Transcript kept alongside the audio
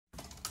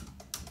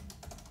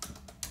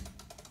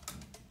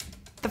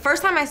The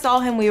first time I saw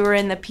him, we were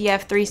in the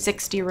PF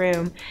 360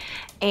 room,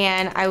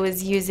 and I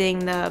was using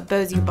the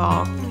Bosey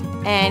ball,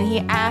 and he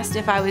asked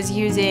if I was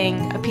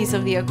using a piece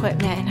of the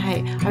equipment,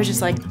 and I was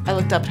just like, I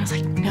looked up and I was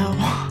like, no.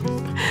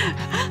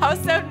 I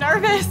was so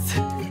nervous.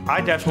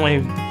 I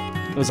definitely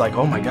was like,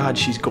 oh my God,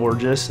 she's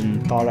gorgeous,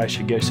 and thought I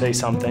should go say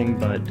something,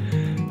 but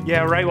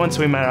yeah, right once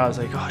we met, I was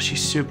like, oh,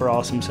 she's super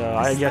awesome, so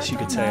I guess you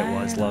could say it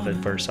was love at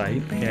first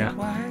sight, yeah.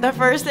 The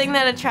first thing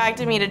that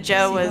attracted me to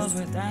Joe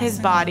was his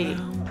body.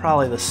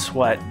 Probably the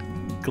sweat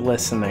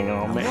glistening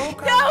on me.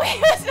 No, he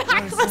was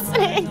not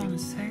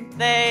glistening.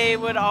 They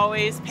would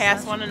always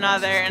pass one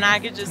another, and I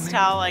could just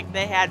tell like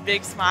they had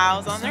big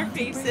smiles on their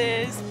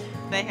faces.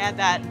 They had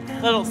that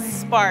little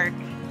spark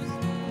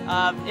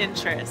of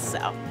interest,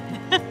 so.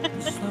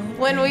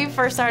 When we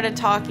first started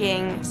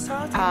talking,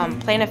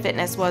 Planet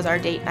Fitness was our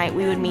date night.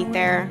 We would meet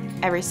there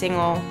every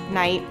single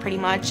night pretty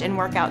much and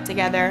work out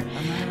together.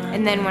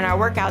 And then when our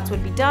workouts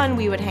would be done,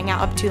 we would hang out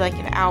up to like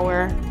an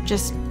hour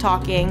just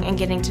talking and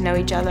getting to know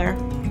each other.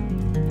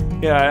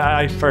 Yeah,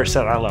 I first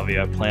said I love you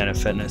at Planet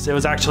Fitness. It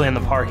was actually in the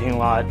parking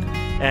lot,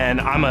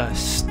 and I'm a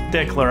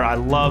stickler. I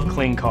love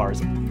clean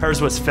cars. Hers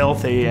was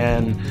filthy,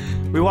 and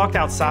we walked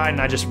outside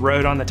and I just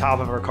wrote on the top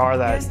of her car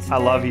that I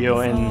love you,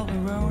 and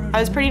I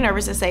was pretty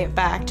nervous to say it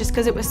back just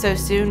because it was so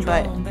soon,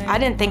 but I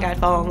didn't think I'd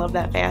fall in love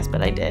that fast,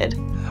 but I did.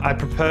 I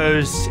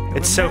proposed.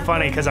 It's so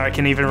funny because I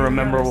can even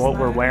remember what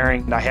we're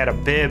wearing. I had a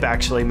bib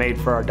actually made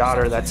for our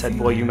daughter that said,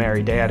 "Will you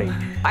marry Daddy?"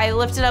 I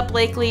lifted up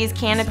Blakely's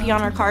canopy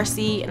on her car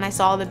seat and I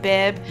saw the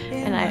bib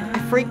and I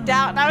freaked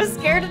out and I was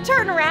scared to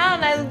turn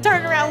around. I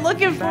turned around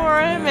looking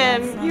for him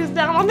and he was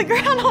down on the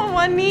ground on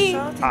one knee.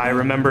 I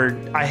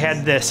remembered I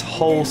had this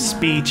whole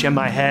speech in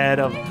my head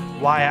of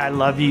why I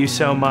love you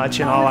so much,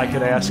 and all I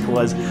could ask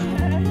was,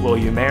 "Will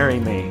you marry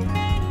me?"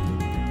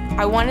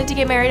 I wanted to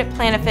get married at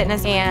Planet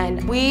Fitness,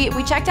 and we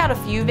checked out a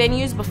few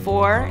venues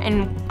before,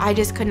 and I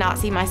just could not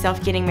see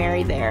myself getting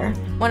married there.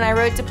 When I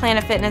wrote to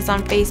Planet Fitness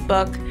on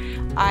Facebook,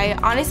 I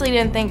honestly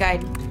didn't think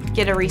I'd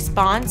get a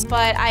response,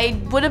 but I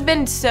would have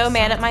been so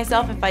mad at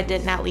myself if I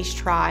didn't at least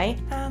try.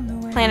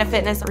 Planet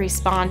Fitness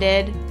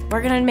responded,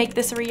 "We're gonna make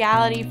this a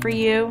reality for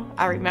you."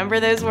 I remember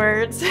those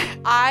words.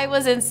 I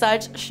was in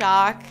such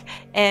shock,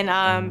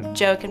 and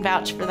Joe can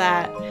vouch for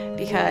that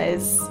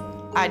because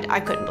I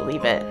couldn't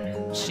believe it.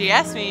 She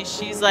asked me,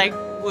 she's like,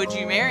 "Would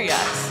you marry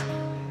us?"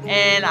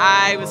 And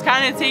I was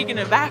kind of taken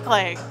aback,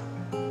 like,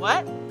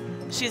 what?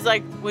 She's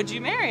like, "Would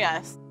you marry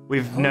us?"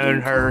 We've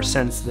known her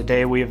since the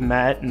day we have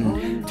met,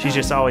 and she's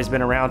just always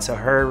been around, so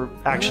her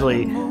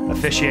actually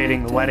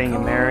officiating the wedding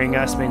and marrying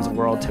us means the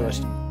world to us.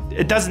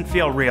 It doesn't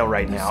feel real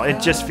right now. It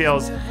just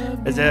feels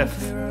as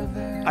if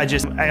I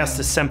just asked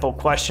a simple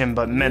question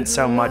but meant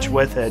so much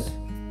with it.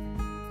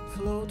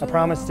 I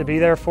promise to be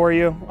there for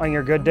you on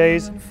your good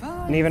days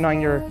and even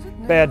on your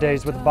bad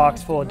days with a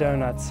box full of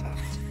donuts,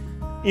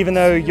 even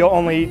though you'll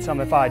only eat some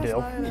if I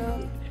do.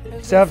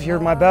 Steph, you're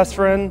my best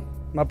friend,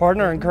 my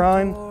partner in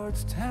crime,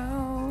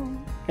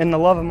 and the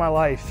love of my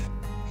life.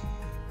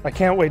 I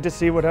can't wait to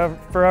see what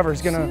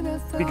forever's gonna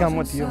become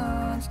with you.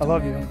 I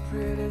love you.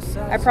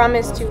 I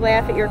promise to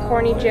laugh at your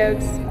corny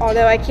jokes,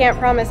 although I can't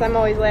promise I'm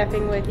always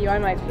laughing with you. I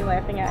might be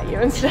laughing at you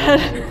instead.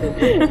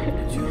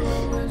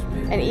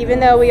 And even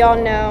though we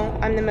all know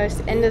I'm the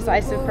most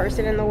indecisive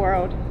person in the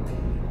world,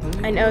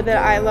 I know that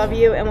I love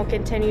you and will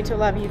continue to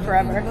love you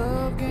forever.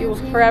 You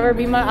will forever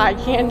be my eye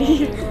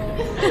candy.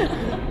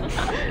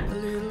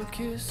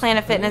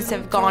 Planet Fitness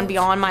have gone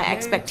beyond my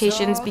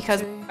expectations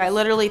because I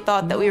literally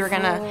thought that we were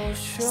gonna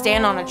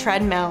stand on a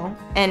treadmill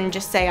and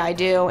just say I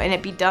do and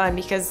it'd be done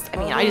because, I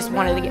mean, I just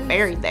wanted to get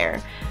married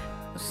there.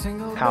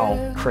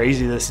 How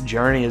crazy this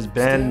journey has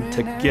been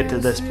to get to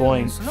this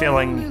point.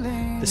 Feeling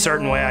the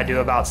certain way I do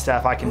about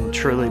Steph, I can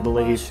truly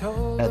believe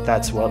that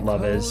that's what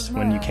love is,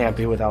 when you can't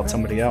be without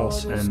somebody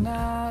else, and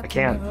I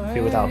can't be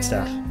without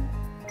Steph.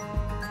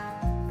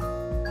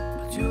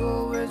 But you'll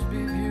always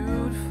be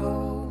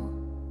beautiful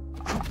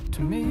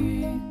to me.